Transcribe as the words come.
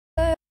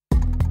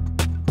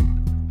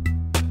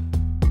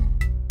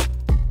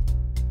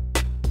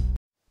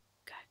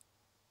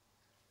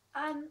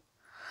I'm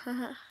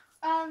gonna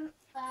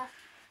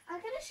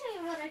show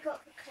you what I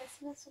got for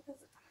Christmas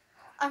because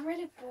I'm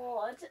really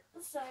bored.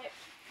 So,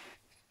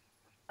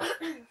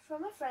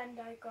 from a friend,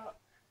 I got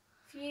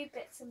a few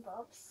bits and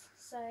bobs.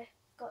 So,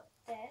 got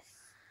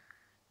this,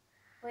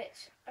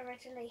 which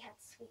originally had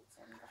sweets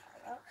in the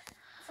photo.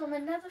 From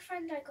another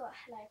friend, I got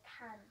Hello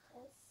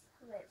Pandas,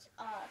 which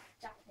are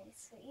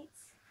Japanese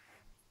sweets.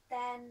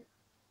 Then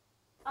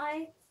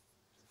I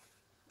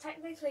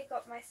technically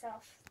got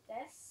myself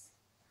this,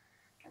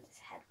 and this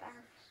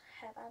hairband,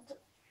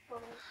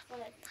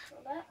 whatever you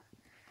call it.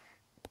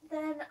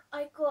 Then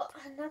I got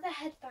another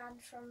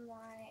headband from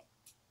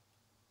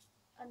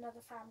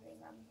another family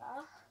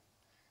member.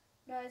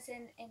 No, as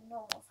in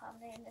normal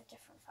family, in a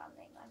different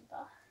family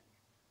member.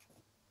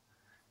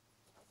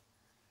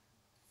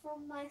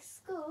 From my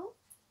school,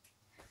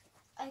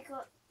 I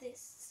got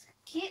this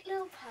cute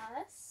little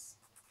purse,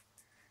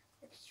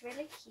 which is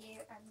really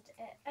cute, and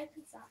it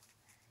opens up,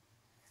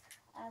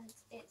 and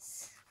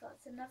it's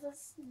got another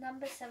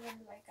number 7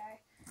 logo,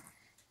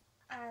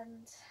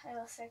 and I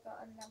also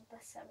got a number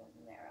 7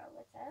 mirror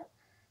with it,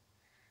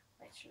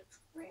 which looks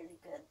really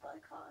good, but I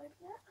can't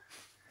open it.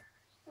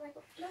 And I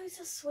got loads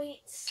of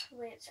sweets,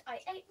 which I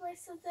ate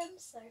most of them,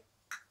 so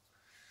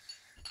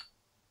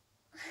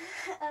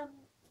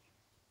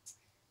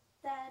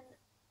then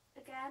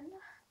again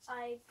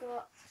I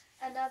got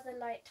another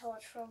light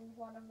torch from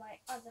one of my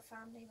other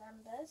family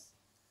members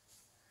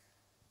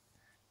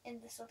in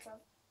the sort of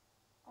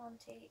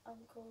auntie,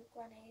 uncle,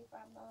 granny,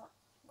 grandma,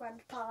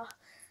 grandpa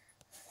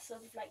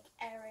sort of like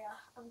area.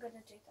 I'm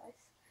gonna do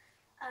those.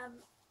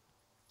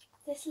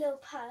 This little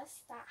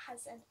purse that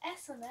has an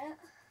S on it,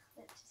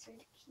 which is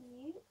really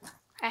cute.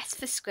 S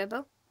for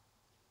Scribble.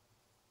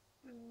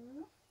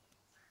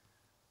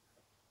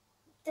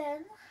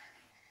 Then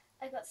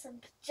I got some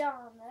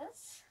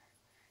pajamas,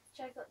 which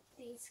I got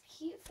these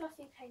cute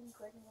fluffy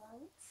penguin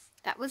ones.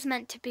 That was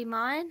meant to be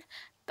mine,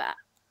 but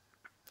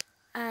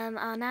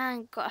our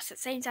nan got us the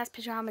same size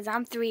pyjamas.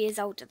 I'm 3 years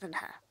older than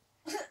her.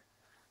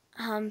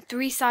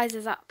 3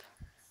 sizes up.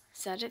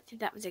 So I don't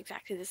think that was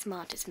exactly the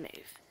smartest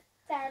move.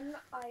 Then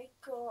I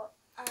got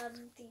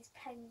these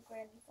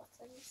penguin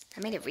bottoms. I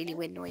made a really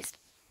weird noise.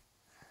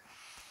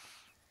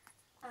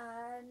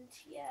 And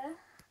yeah.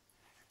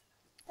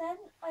 Then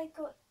I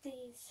got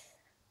these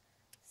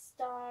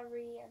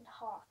starry and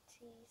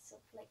hearty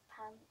sort of like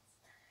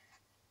pants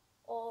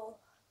or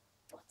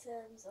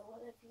bottoms or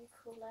whatever you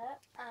call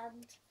it,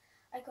 and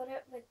I got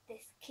it with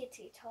this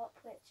kitty top,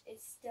 which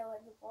is still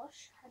in the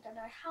wash. I don't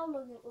know how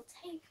long it will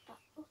take, but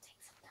it will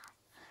take some time.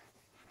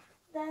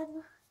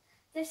 Then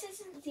this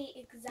isn't the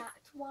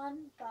exact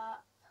one,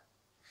 but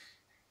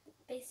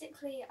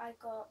basically I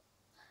got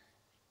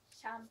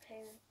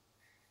shampoo,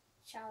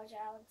 shower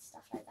gel and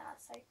stuff like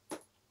that. So,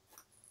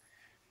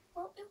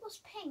 well, it was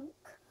pink.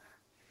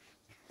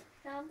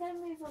 Now I'm going to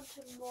move on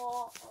to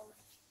more of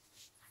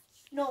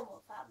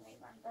normal family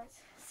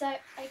members. So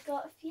I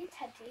got a few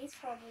teddies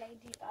from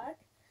Ladybug,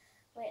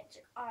 which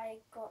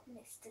I got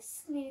Mr.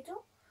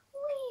 Snoodle.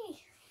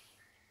 Whee!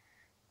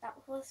 That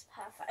was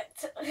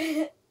perfect.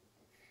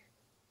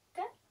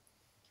 Good.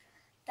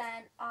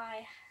 Then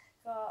I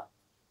got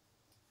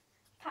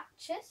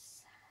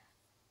patches.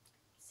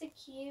 So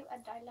cute,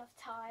 and I love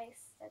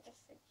ties. They're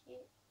just so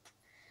cute.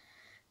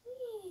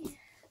 Whee!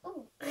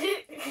 Ooh.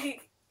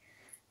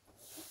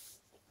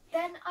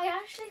 Then I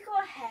actually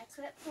got a hair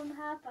clip from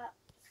her, but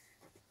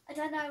I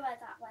don't know where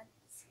that went.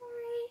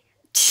 Sorry.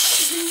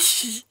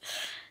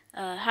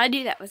 I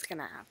knew that was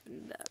gonna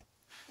happen though.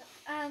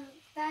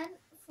 Then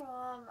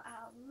from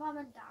our mum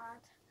and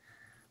dad,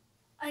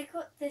 I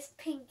got this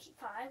Pinkie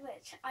Pie,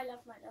 which I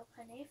love My Little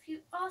Pony. If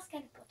you ask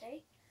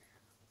anybody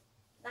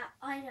that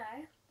I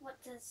know,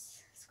 what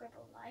does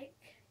Scribble like,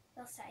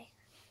 they'll say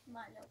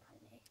My Little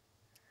Pony.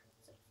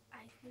 So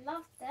I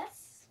love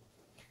this.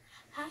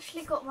 I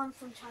actually got one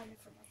from China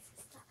from my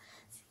sister.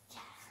 So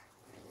yeah.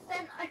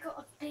 Then I got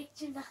a big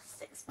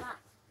gymnastics mat.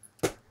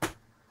 Yeah.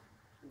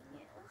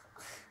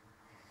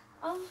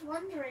 I was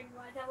wondering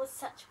why there was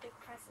such a big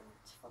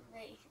present for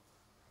me.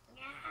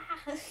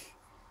 Yeah.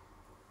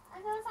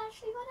 And that was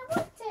actually what I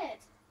wanted.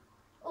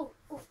 Oh.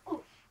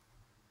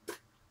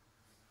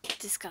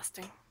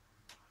 Disgusting.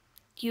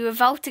 You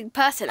revolting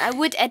person. I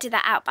would edit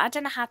that out, but I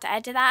don't know how to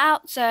edit that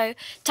out, so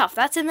tough.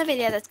 That's in the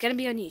video that's going to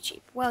be on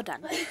YouTube. Well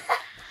done.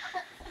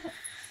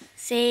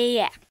 See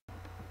ya.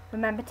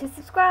 Remember to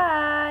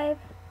subscribe.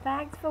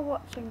 Thanks for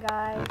watching,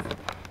 guys.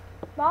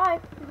 Bye.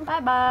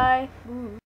 Bye-bye.